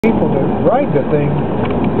People that ride the thing,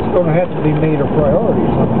 it's going to have to be made a priority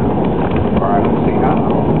somehow. Or I don't see how.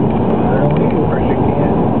 I don't either. Of course, you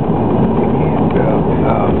can't.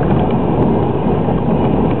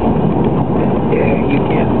 You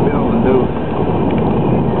can't build a new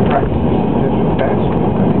practice just fast.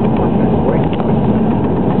 I mean, of course, that's way too expensive.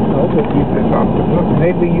 No, but you could, It's off the book.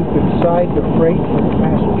 maybe you could side the freight for the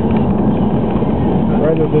passenger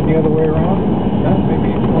rather than the other way around. Maybe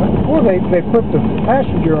what? Well, they put the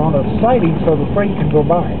passenger on a siding so the freight can go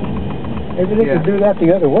by. Maybe they could do that the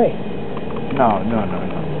other way. No. I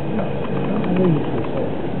knew you could say.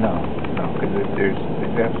 No, because there's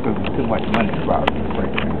absolutely too much money involved in the freight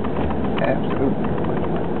train. Absolutely too much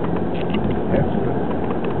money. Absolutely.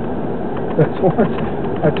 That's once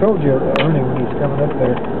I told you, Ernie, when he's coming up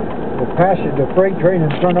there, the freight train in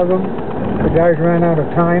front of them, the guys ran out of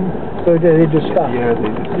time, so they just stopped. Yeah, they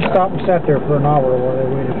They stopped and sat there for an hour while they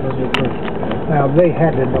waited for the train. Now, they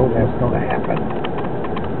had to know that's going to happen.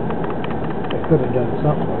 They could have done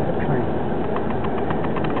something with the train.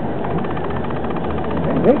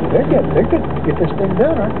 They could get this thing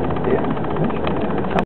done, right? Yeah.